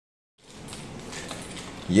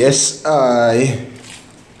Yes, I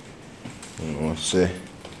say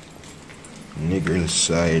Negril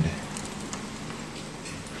side,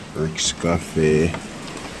 Rick's Cafe.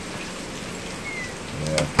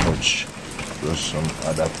 Yeah, touch just some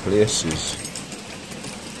other places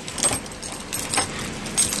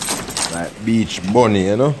like Beach Bunny,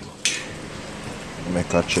 you know.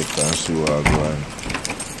 Make a check and see what I go on.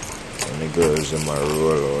 And the girls in my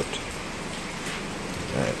roll out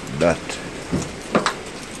like that.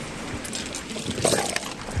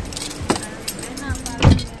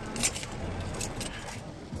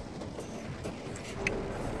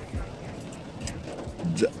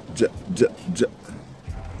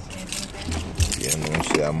 You know,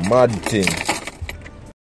 it's a mad thing.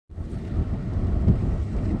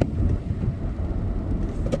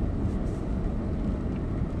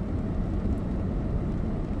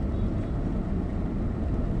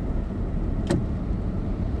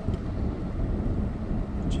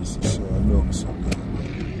 Jesus, so long, so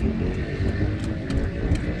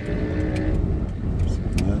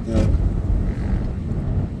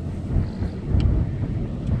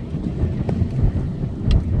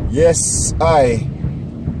yes, I.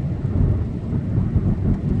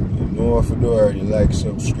 You know if you do already, like,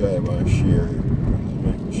 subscribe and share it.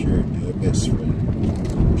 Share it to your best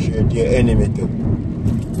friend. Share it to your enemy too.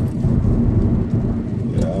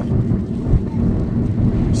 Yeah.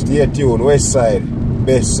 Stay tuned, west side,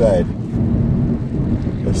 best side.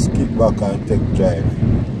 Let's kick back and take drive.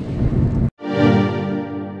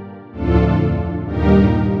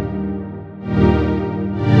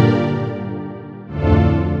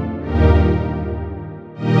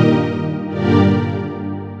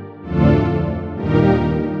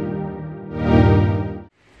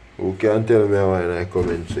 Who can tell me why in the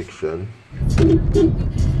comment section?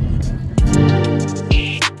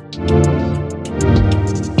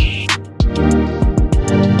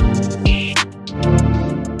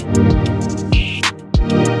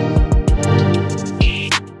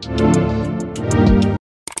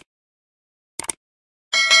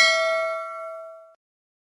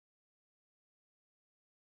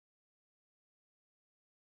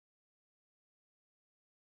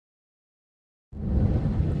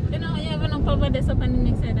 This up on the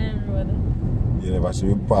next side of the road. You never see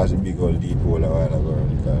me pass the big old deep hole a while ago around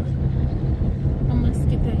the corner. A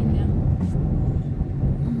mosquito in there.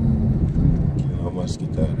 Kill a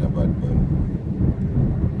mosquito in a bad boy.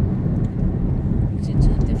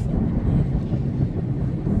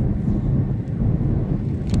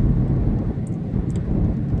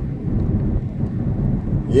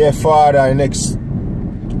 Yeah, father, next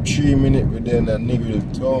 3 minutes within the Negril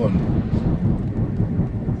town.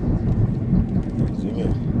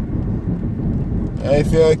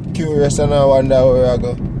 If you're curious and I wonder where I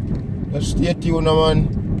go, just stay tuned, man.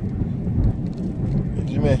 You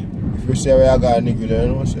see me? If you say where I go, Negril, you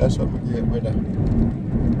know, that's what my great brother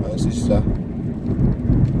and sister.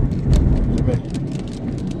 You see me?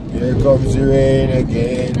 Here comes the rain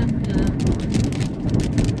again.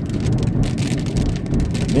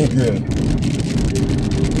 Negril.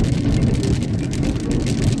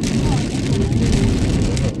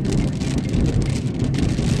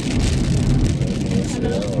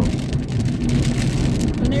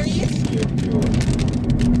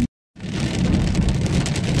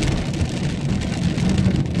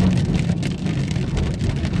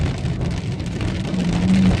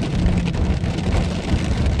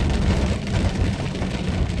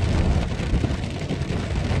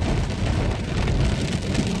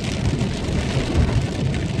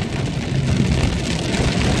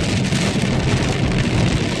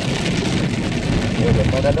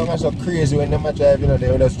 Man, I don't get so crazy when them drive, you know,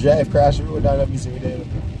 they would just drive across the road and I'm busy with them.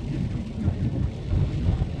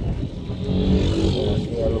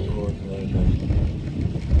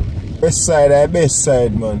 West side, best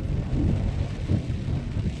side, man.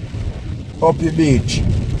 Up the beach.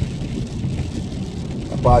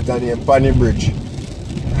 Apart of the Panny Bridge.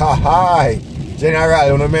 Ha ha! General,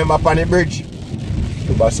 you remember Panny Bridge?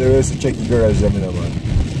 The boss used to check the girls, them, you know, man.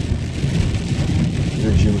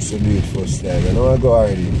 She used to do it first time. I know I go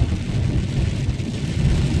already.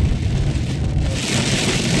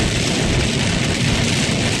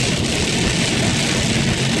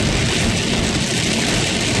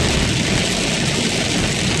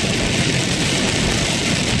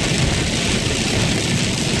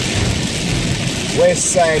 West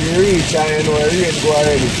side reach and you know where rain go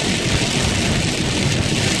already.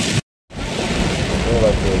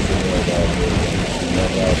 Never close to me like that.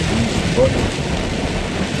 Never beach, but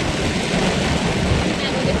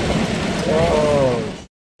oh,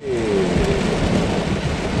 shit.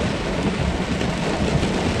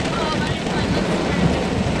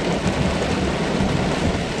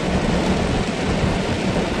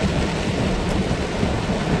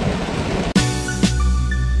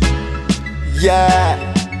 Yeah,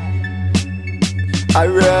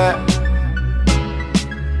 alright.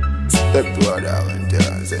 Step to her down,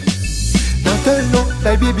 tell her, say. Now tell no,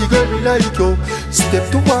 like baby girl, me like you.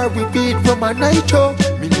 Step to her, we beat from a night show.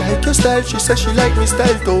 Me like your style, she says she like me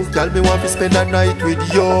style too. Tell me want to spend a night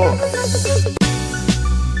with you.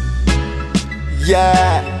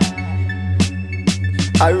 Yeah,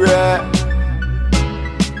 alright.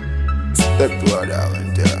 Step to her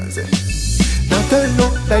down, tell her, say. Now tell no,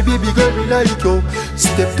 like baby girl, me like you.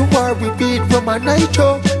 Step to her, we beat from a night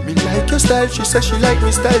show. Me like your style, she says she like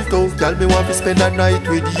me style too. Tell me want to spend a night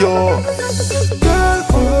with you. Girl,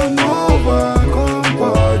 come over, come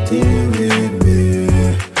party with me.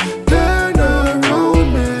 Turn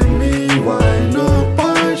around, make me wind up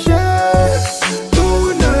and share.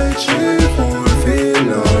 Tonight she fulfill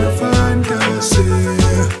her fantasy.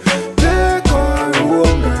 Take her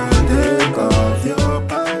home, girl, take off your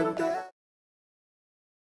panties.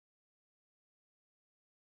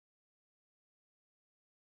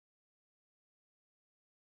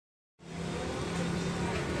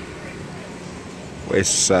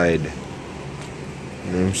 West side.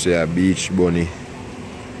 I'm say a beach bunny.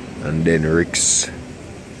 And then Rick's.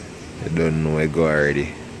 You don't know where go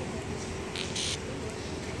already.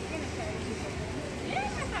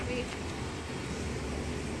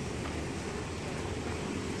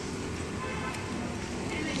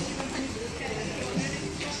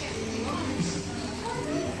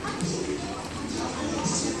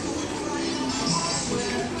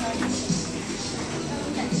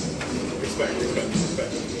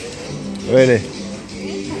 Where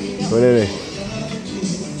are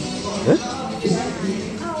Huh?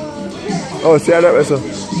 Oh, see that way, so.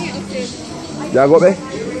 Yeah, go back.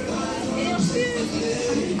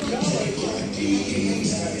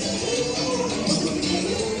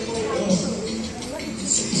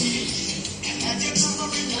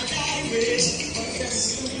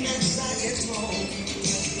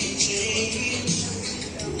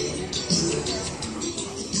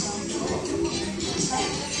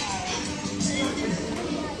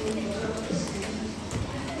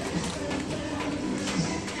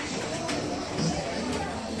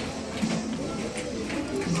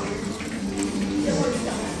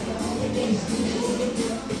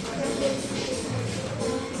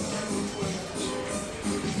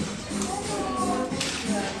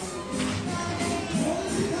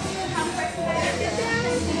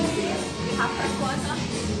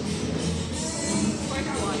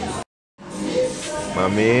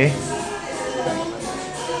 Mommy.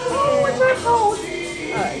 What's your house?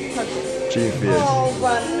 Chief, yes. Oh,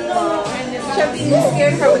 but Chubby, you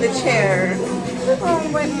scared her with a chair. Oh,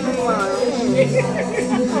 but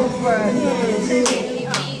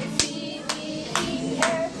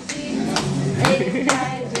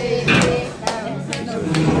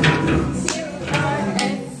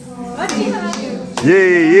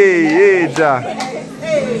Yeah, Jack.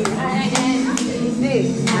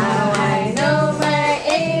 Now I know my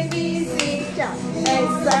ABC.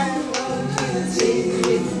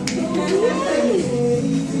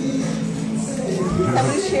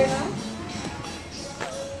 Somebody share now?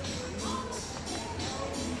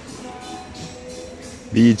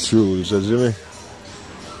 Beach rules, you see me?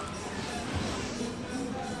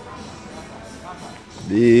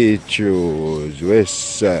 Beach rules, west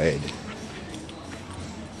side.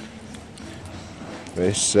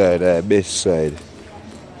 West side, best side.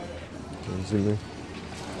 You see me?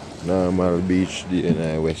 Normal beach there in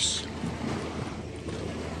the west.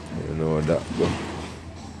 You know that, but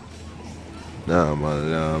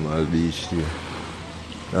normal beach there.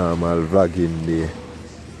 Normal vlogging there.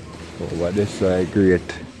 Over this side, great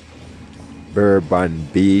Bourbon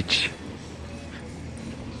Beach.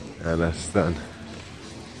 Understand?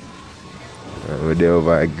 And we're there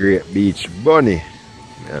over a great beach bunny.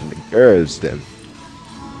 And the girls them.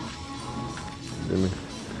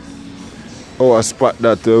 Oh, a spot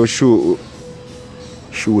that will shoot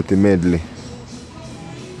the medley.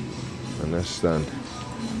 Understand?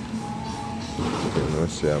 You know,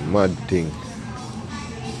 it's a mad thing.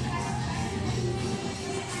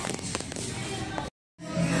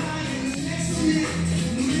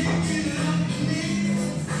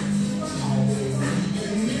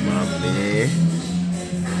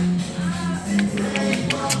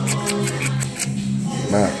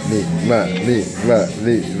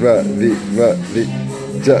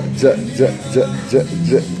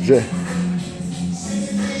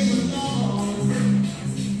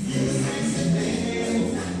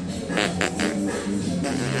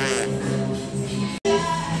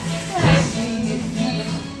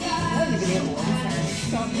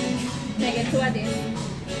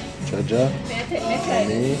 Ja. Jaja.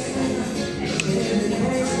 Me.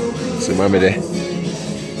 See mommy there.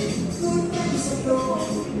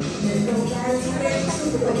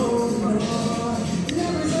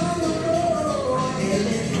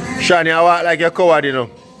 Shani, I walk like a coward, you know.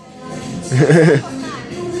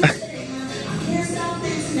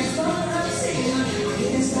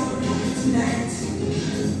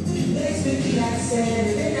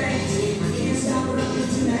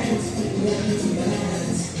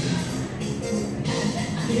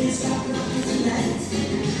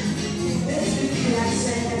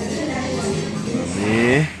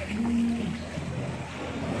 Me.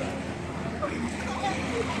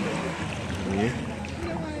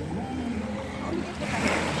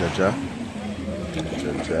 Jaja.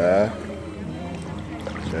 Jaja.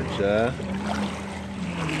 Jaja.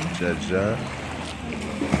 Jaja.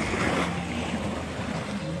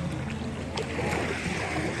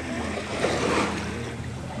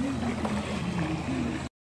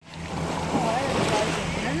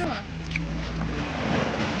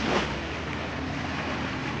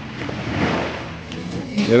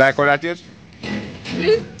 You like how that is?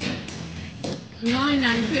 No, no,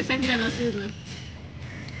 perfect season.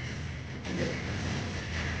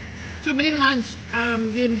 To me, lunch,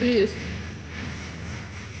 green beans.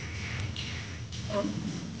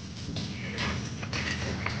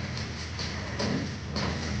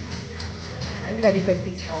 Ang gani pa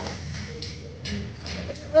pick up.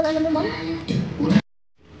 Wala na mo, ma'am?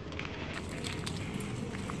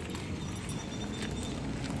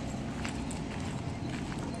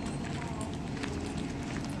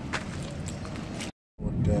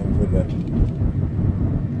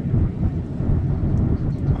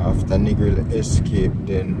 After Negril escape,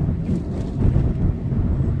 then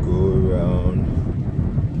go around.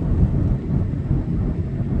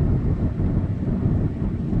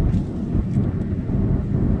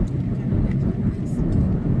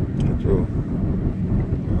 True.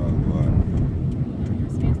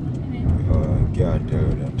 Can't tell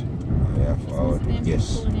you that. I have to guess.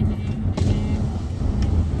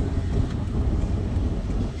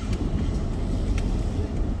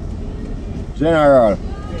 General,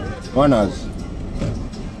 honors.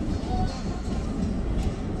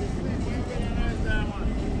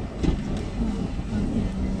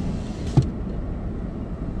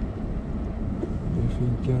 If you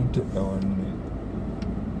can't take that one,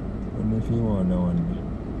 and if you want that one,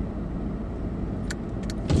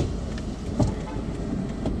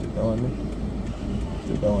 take that one,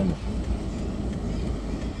 take that one,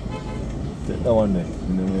 take that one,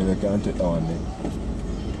 and then you can't take that one.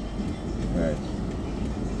 Right.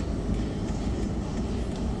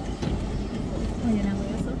 Oh, you know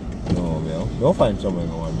where No, we'll find somewhere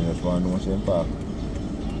going. We just want to know what's in park.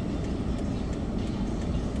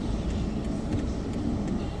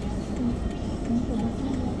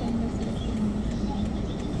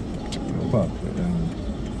 No park.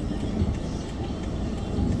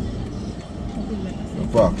 No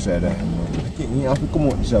park side there. You have to come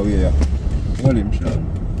out this way. Hold him, Sean.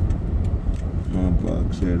 No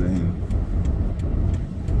park side there.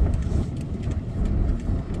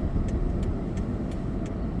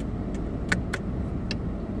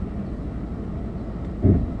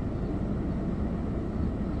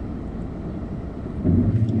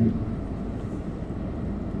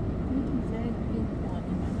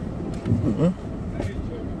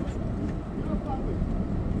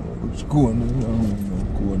 It's going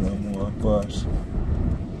on more pass.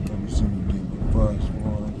 Let me see me pass,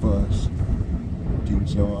 more pass.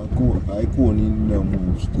 Things are cool. I go in the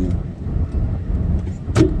move still.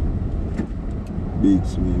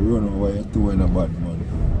 Beats me, run over your two in a bad man.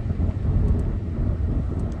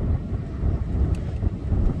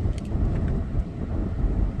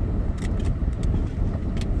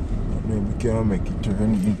 Maybe can't make it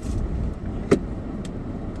turn in.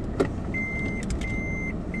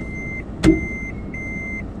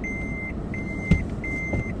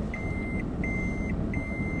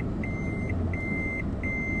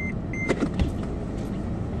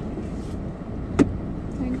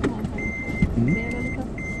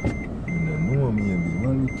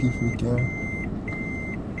 If we can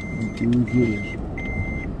make it reverse.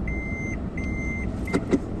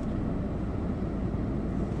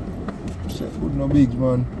 Set foot no big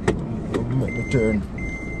man. Make the turn.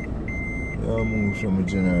 Yeah, move from the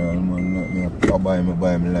general man. Let me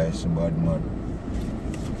buy my license, bad man.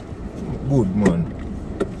 Good man.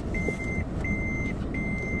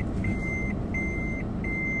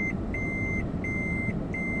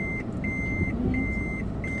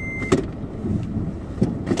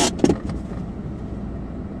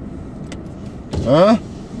 Huh?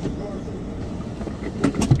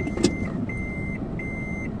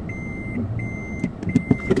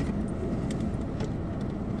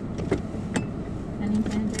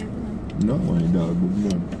 no one dog good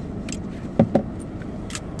man.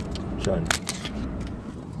 Sean.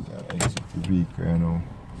 Yeah, it's a week right now.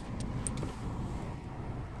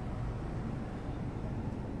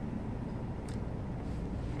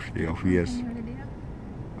 Stay off, yes.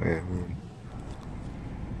 Yeah, man.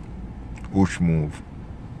 Push move.